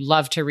like you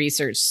love to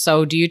research.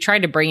 So do you try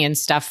to bring in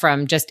stuff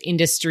from just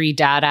industry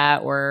data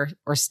or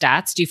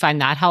stats? Do you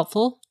find that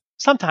helpful?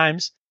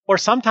 Sometimes, or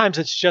sometimes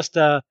it's just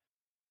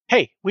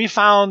hey, we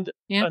found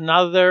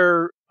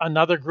another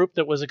group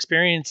that was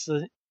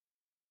experiencing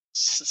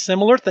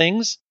similar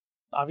things,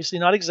 obviously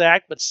not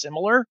exact, but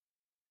similar,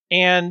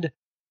 and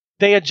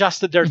they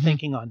adjusted their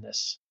thinking on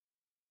this.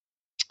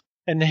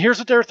 And here's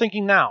what they're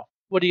thinking now.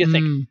 What do you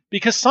think?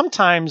 Because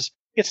sometimes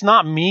it's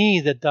not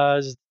me that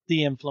does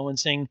the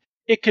influencing.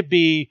 It could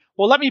be,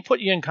 well, let me put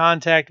you in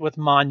contact with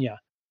Manya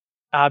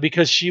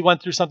because she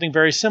went through something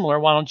very similar.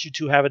 Why don't you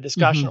two have a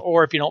discussion?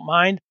 Or if you don't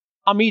mind,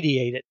 I'll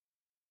mediate it.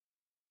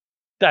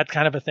 That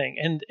kind of a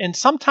thing. And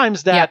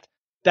sometimes that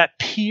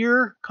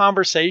peer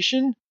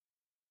conversation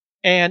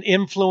and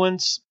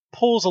influence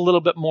pulls a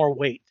little bit more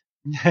weight.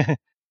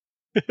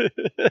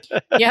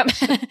 Yep.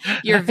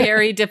 You're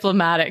very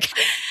diplomatic.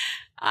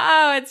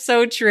 Oh, it's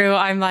so true.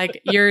 I'm like,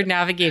 you're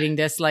navigating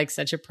this like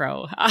such a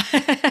pro.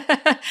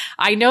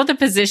 I know the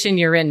position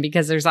you're in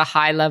because there's a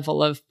high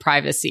level of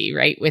privacy,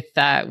 right? With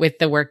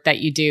the work that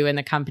you do and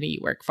the company you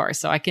work for.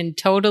 So I can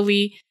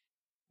totally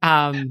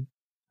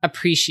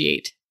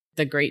appreciate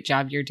the great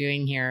job you're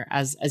doing here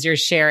as you're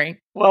sharing.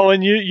 Well,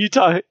 when you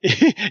talk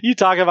you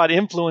talk about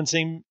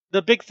influencing,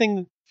 the big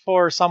thing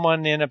for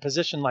someone in a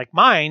position like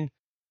mine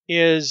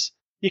is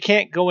you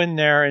can't go in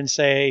there and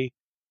say,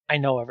 I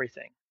know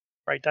everything,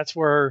 right? That's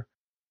where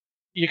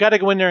you got to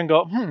go in there and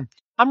go,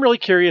 I'm really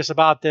curious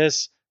about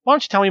this. Why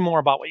don't you tell me more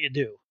about what you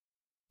do?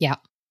 Yeah.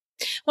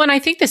 Well, and I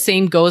think the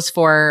same goes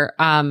for,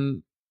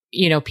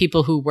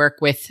 people who work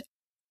with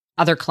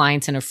other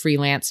clients in a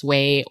freelance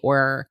way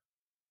or,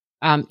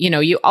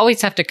 you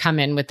always have to come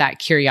in with that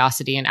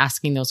curiosity and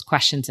asking those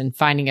questions and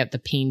finding out the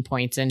pain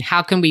points and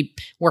how can we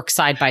work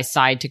side by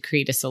side to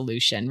create a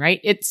solution, right?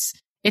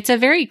 It's a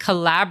very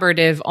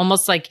collaborative,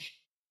 almost like,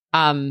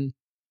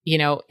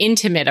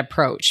 intimate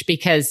approach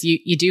because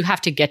you do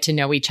have to get to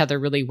know each other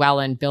really well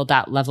and build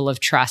that level of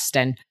trust.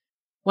 And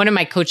one of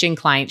my coaching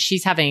clients,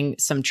 she's having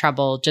some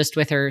trouble just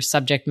with her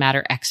subject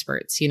matter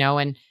experts,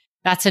 and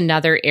that's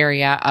another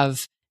area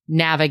of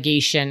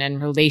navigation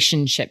and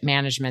relationship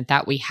management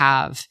that we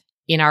have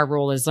in our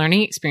role as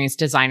learning experience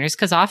designers,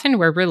 because often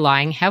we're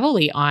relying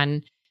heavily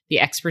on the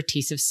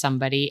expertise of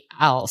somebody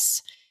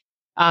else.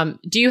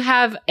 Do you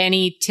have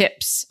any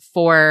tips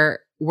for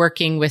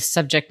working with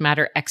subject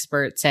matter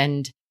experts?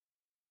 And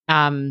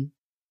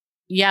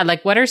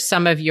what are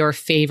some of your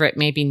favorite,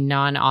 maybe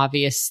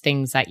non-obvious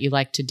things that you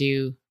like to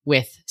do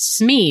with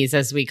SMEs,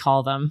 as we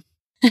call them?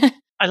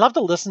 I love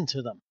to listen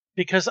to them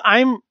because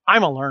I'm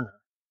a learner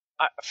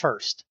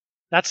first.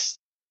 That's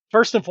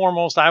first and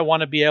foremost. I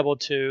want to be able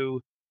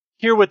to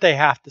hear what they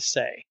have to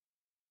say.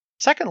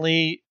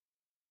 Secondly,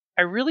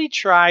 I really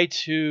try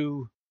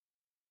to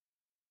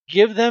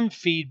give them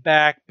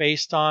feedback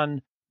based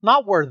on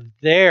not where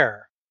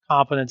their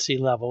competency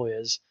level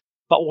is,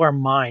 but where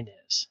mine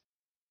is.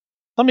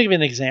 Let me give you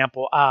an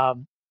example.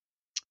 I'm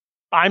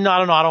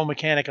not an auto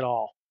mechanic at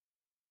all.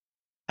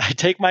 I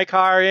take my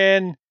car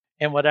in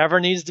and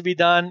whatever needs to be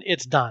done,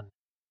 it's done.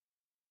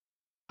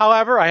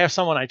 However, I have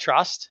someone I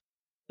trust.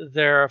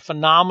 They're a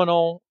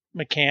phenomenal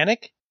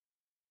mechanic.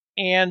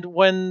 And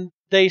when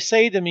they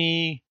say to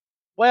me,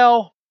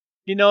 well,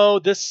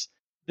 this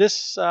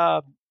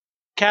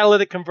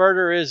catalytic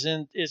converter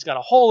is got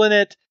a hole in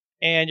it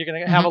and you're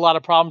going to have a lot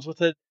of problems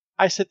with it.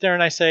 I sit there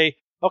and I say,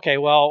 okay,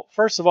 well,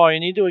 first of all, you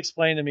need to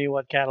explain to me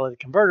what catalytic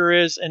converter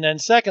is. And then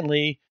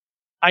secondly,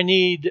 I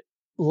need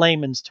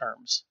layman's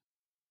terms.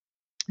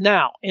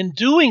 Now, in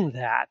doing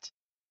that,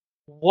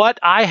 what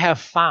I have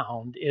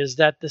found is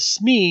that the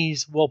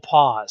SMEs will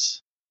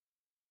pause.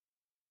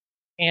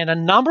 And a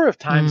number of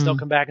times they'll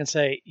come back and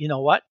say, you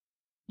know what?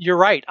 You're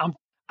right.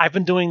 I've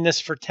been doing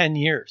this for 10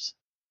 years.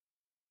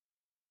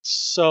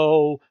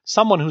 So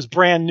someone who's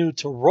brand new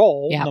to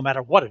role, no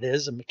matter what it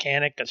is, a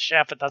mechanic, a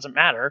chef, it doesn't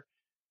matter.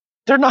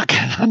 They're not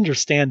going to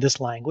understand this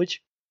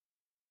language.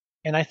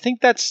 And I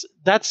think that's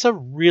a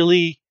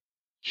really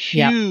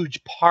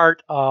huge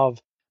part of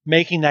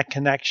making that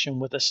connection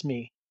with a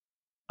SME.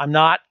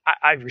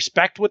 I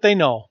respect what they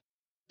know.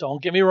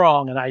 Don't get me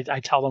wrong. And I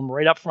tell them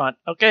right up front,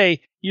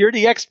 okay, you're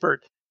the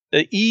expert.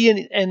 The E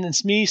in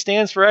SME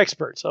stands for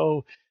expert.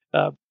 So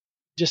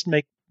just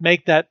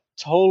make that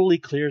totally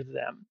clear to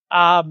them.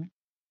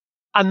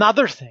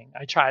 Another thing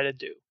I try to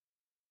do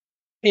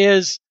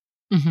is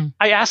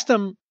I ask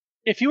them,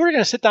 if you were going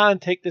to sit down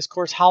and take this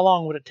course, how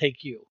long would it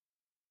take you?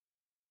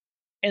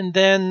 And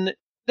then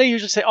they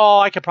usually say, oh,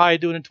 I could probably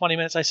do it in 20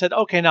 minutes. I said,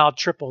 okay, now I'll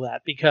triple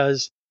that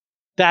because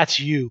that's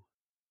you.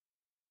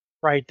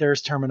 right?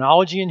 There's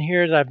terminology in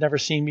here that I've never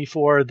seen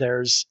before.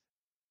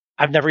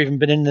 I've never even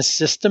been in this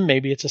system.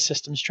 Maybe it's a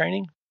systems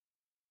training.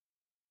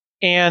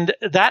 And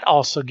that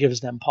also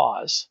gives them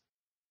pause.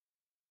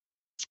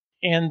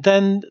 And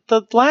then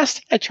the last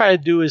thing I try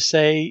to do is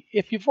say,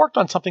 if you've worked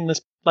on something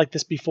like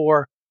this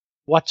before,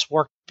 what's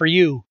worked for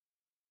you?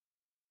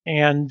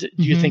 And do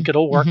you think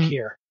it'll work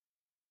here?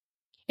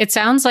 It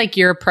sounds like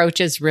your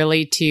approach is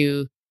really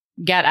to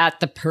get at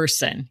the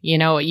person.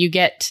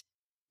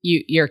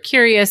 You're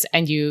curious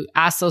and you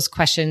ask those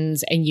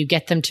questions and you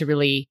get them to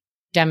really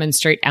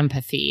demonstrate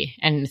empathy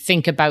and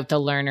think about the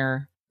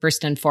learner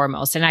first and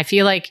foremost. And I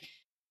feel like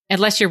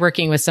unless you're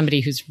working with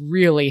somebody who's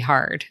really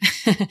hard,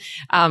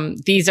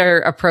 these are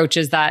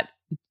approaches that,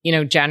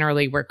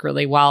 generally work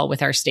really well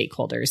with our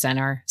stakeholders and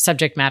our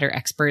subject matter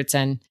experts.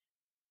 And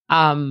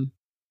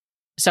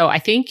so I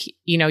think,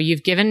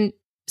 you've given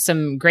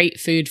some great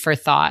food for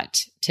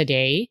thought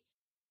today.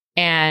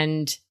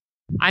 And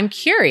I'm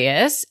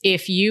curious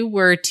if you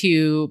were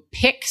to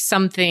pick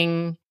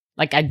something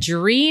like a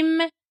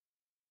dream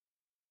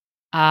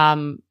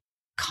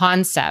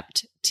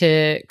concept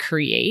to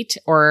create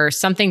or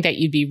something that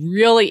you'd be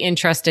really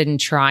interested in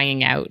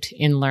trying out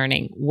in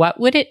learning, what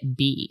would it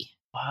be?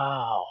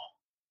 Wow.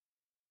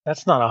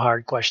 That's not a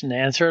hard question to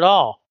answer at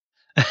all.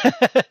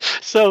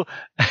 So,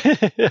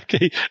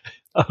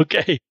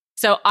 okay.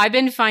 So I've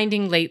been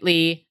finding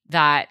lately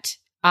that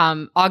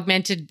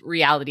augmented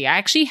reality, I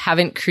actually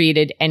haven't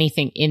created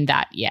anything in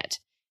that yet,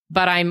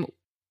 but I'm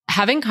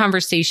having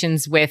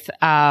conversations with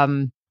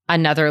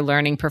another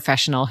learning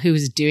professional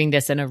who's doing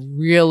this in a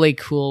really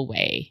cool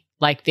way.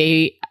 Like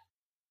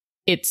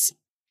it's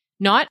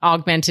not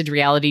augmented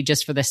reality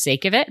just for the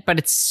sake of it, but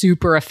it's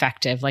super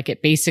effective. Like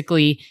it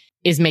basically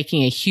is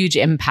making a huge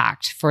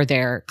impact for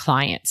their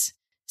clients.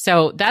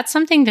 So that's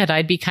something that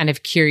I'd be kind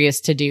of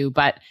curious to do.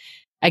 But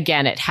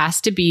again, it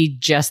has to be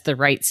just the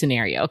right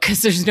scenario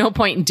because there's no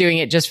point in doing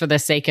it just for the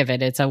sake of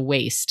it. It's a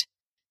waste.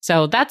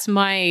 So that's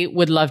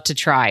would love to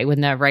try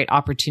when the right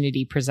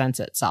opportunity presents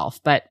itself.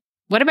 But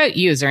what about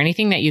you? Is there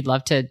anything that you'd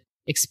love to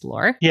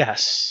explore?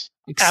 Yes,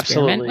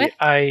 Experiment absolutely.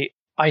 with?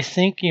 I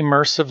think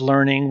immersive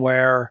learning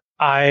where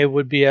I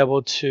would be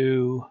able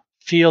to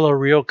feel a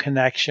real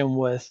connection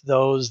with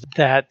those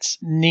that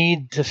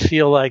need to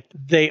feel like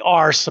they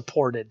are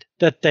supported,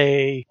 that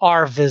they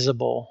are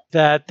visible,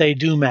 that they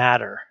do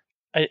matter.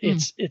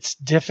 It's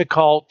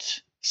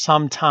difficult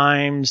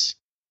sometimes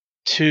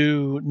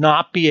to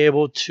not be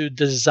able to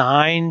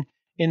design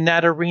in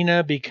that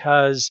arena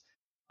because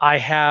I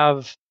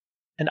have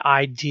an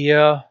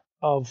idea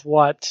of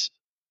what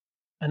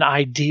an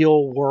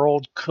ideal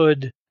world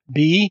could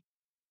be.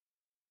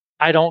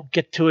 I don't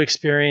get to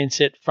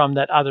experience it from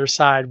that other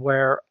side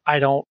where I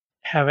don't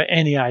have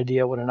any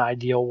idea what an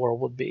ideal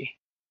world would be.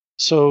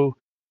 So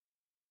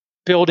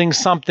building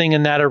something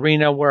in that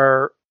arena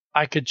where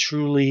I could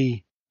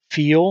truly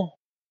feel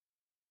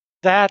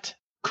that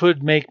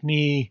could make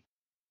me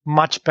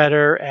much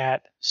better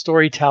at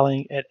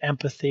storytelling, at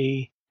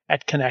empathy,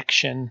 at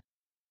connection,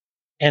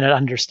 and at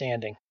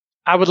understanding.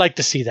 I would like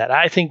to see that.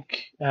 I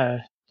think,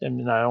 I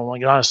don't want to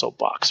get on a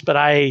soapbox, but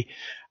I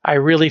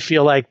really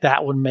feel like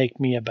that would make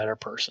me a better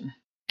person.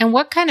 And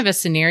what kind of a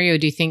scenario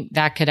do you think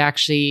that could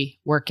actually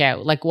work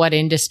out? Like what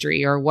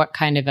industry or what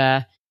kind of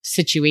a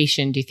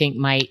situation do you think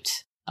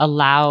might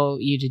allow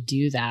you to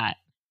do that?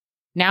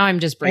 Now I'm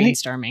just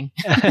brainstorming.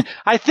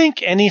 I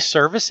think any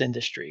service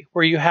industry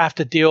where you have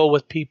to deal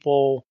with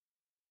people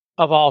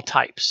of all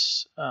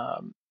types.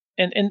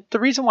 And the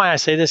reason why I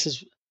say this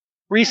is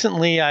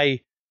recently I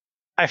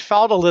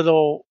felt a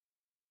little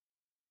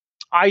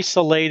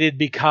isolated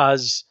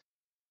because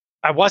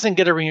I wasn't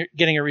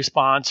getting a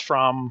response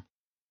from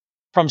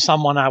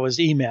someone I was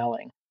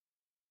emailing.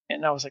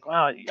 And I was like,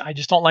 wow, I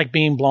just don't like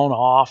being blown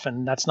off,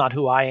 and that's not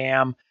who I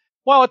am.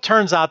 Well, it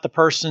turns out the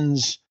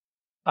person's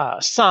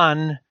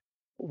son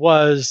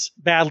was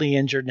badly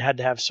injured and had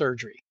to have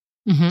surgery.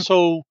 Mm-hmm.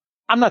 So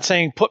I'm not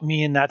saying put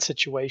me in that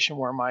situation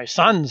where my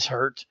son's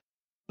hurt,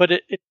 but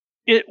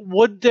it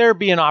would there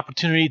be an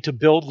opportunity to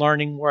build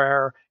learning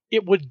where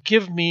it would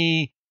give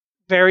me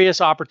various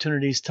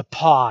opportunities to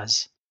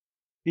pause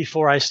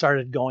before I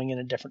started going in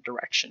a different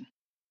direction.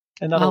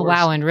 In other words,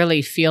 wow, and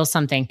really feel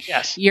something.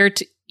 Yes.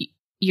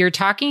 You're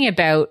talking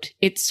about,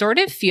 it sort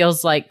of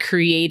feels like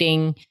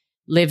creating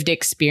lived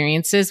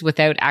experiences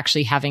without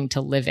actually having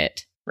to live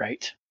it.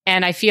 Right.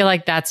 And I feel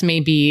like that's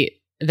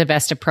maybe the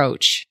best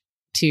approach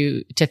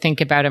to think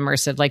about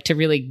immersive, like to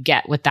really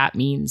get what that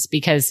means.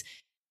 Because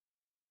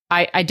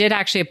I did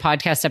actually a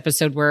podcast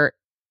episode where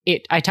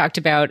I talked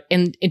about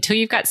until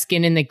you've got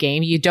skin in the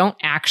game, you don't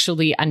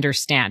actually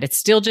understand. It's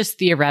still just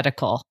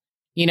theoretical,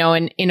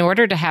 and in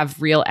order to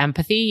have real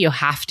empathy, you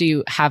have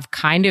to have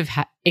kind of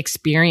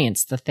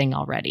experienced the thing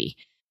already.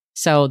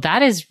 So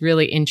that is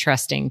really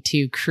interesting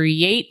to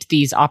create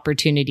these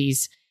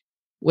opportunities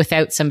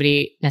without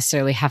somebody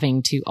necessarily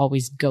having to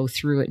always go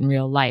through it in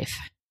real life.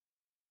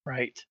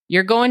 Right.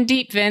 You're going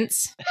deep,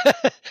 Vince.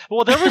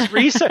 Well, there was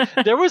research.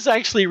 There was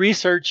actually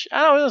research,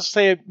 I don't know,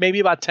 say maybe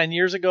about 10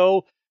 years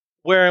ago,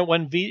 where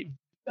when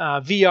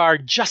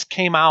VR just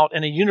came out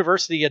and a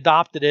university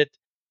adopted it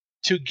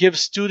to give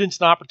students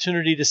an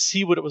opportunity to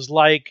see what it was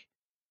like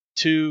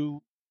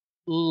to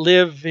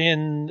live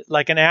in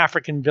like an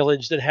African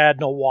village that had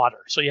no water.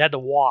 So you had to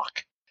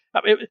walk.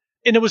 And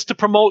it was to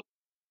promote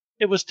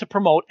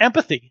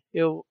empathy.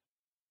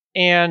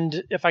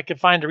 And if I could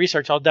find the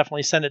research, I'll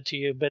definitely send it to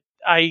you. But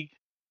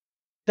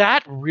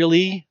that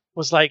really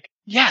was like,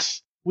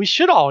 yes, we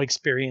should all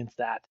experience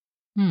that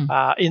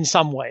in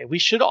some way. We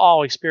should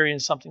all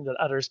experience something that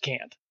others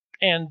can't.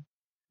 And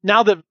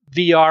now that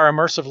VR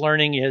immersive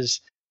learning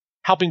is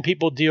helping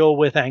people deal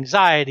with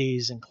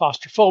anxieties and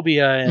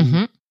claustrophobia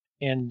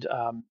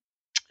and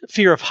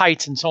fear of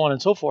heights and so on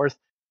and so forth,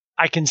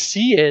 I can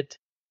see it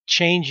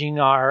changing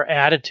our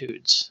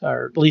attitudes,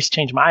 or at least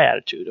change my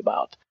attitude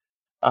about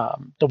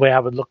the way I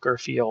would look or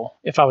feel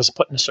if I was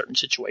put in a certain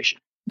situation.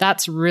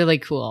 That's really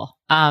cool.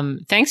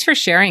 Thanks for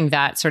sharing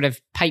that sort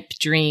of pipe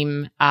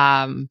dream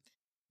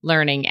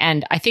learning.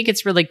 And I think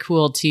it's really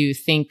cool to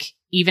think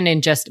even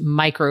in just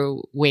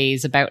micro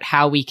ways about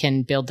how we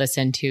can build this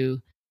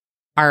into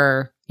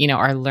our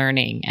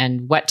learning,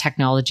 and what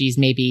technologies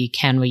maybe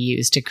can we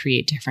use to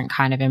create different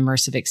kind of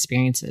immersive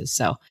experiences.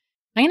 So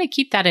I'm going to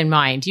keep that in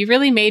mind. You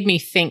really made me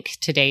think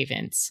today,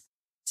 Vince.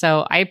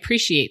 So I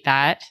appreciate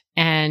that.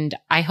 And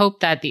I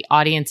hope that the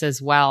audience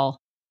as well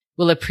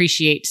will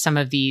appreciate some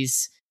of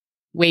these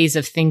ways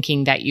of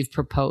thinking that you've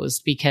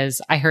proposed,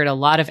 because I heard a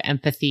lot of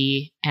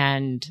empathy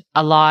and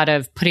a lot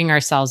of putting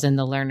ourselves in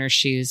the learner's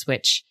shoes,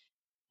 which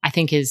I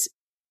think is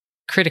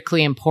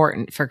critically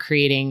important for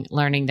creating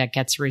learning that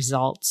gets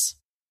results.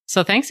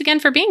 So thanks again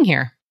for being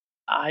here.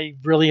 I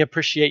really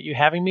appreciate you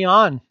having me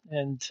on,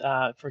 and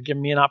for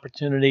giving me an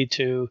opportunity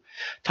to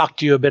talk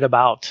to you a bit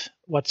about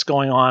what's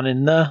going on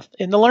in the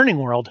learning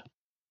world.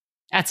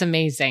 That's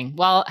amazing.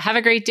 Well, have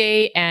a great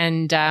day,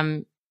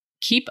 and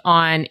keep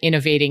on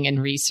innovating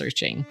and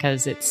researching,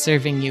 because it's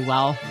serving you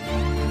well.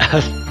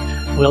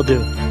 Will do.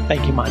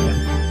 Thank you, Manya.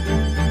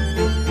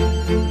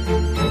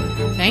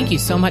 Thank you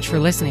so much for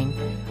listening.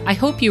 I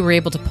hope you were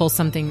able to pull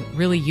something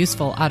really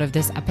useful out of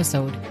this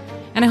episode,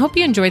 and I hope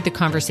you enjoyed the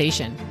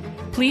conversation.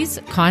 Please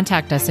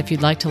contact us if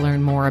you'd like to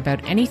learn more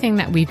about anything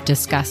that we've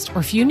discussed, or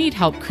if you need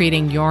help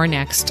creating your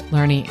next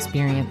learning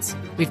experience.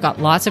 We've got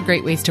lots of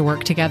great ways to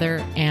work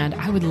together, and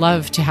I would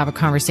love to have a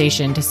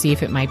conversation to see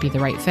if it might be the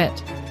right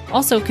fit.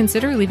 Also,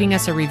 consider leaving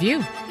us a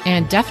review,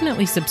 and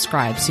definitely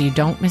subscribe so you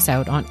don't miss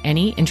out on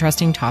any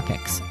interesting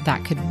topics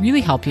that could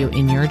really help you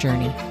in your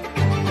journey.